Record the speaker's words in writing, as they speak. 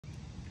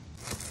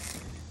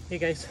Hey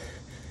guys,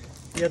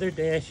 the other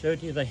day I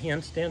showed you the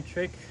handstand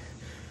trick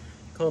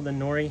called the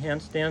Nourie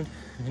Hand Stand,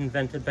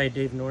 invented by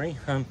Dave Nouries.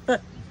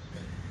 But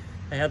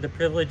I had the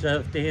privilege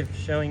of Dave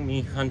showing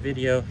me on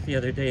video the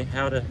other day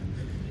how to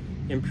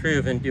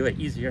improve and do it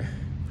easier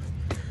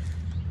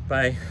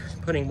by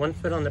putting one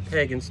foot on the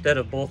peg instead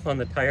of both on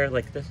the tire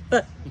like this.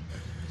 But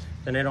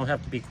then I don't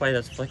have to be quite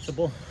as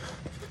flexible,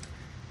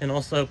 and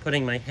also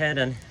putting my head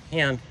and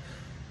hand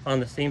on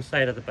the same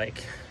side of the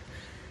bike.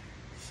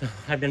 So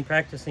I've been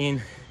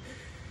practicing.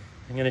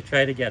 I'm gonna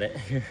try to get it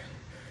here.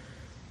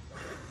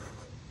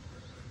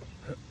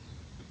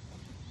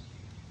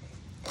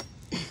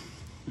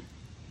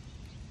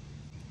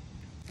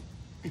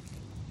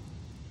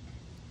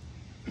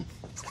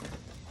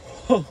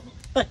 Oh,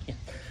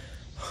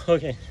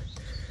 okay,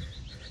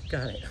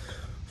 got it.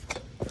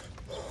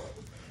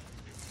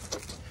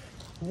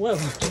 Whoa.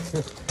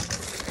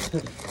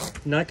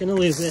 Not gonna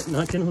lose it,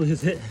 not gonna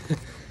lose it.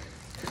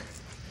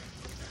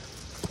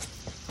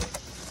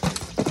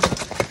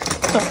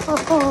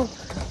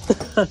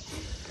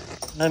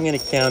 I'm gonna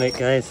count it,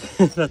 guys.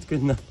 That's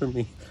good enough for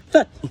me.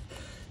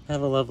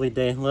 Have a lovely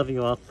day. Love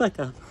you all. Fuck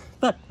off.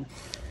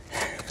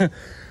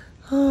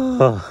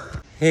 Oh.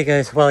 Hey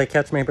guys, while I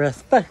catch my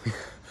breath,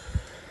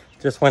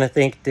 just want to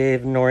thank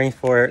Dave Nouries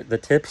for the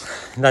tips.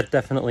 That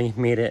definitely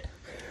made it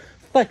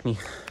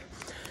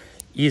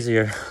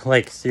easier,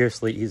 like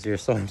seriously easier.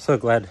 So I'm so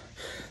glad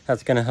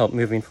that's going to help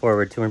moving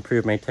forward to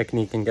improve my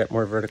technique and get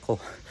more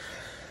vertical.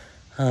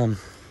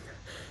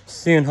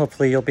 Soon,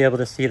 hopefully, you'll be able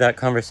to see that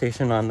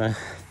conversation on the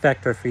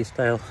Factor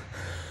Freestyle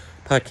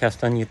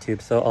podcast on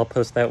YouTube. So I'll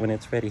post that when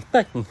it's ready.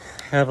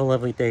 Have a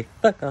lovely day.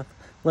 Fuck off.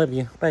 Love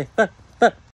you. Bye.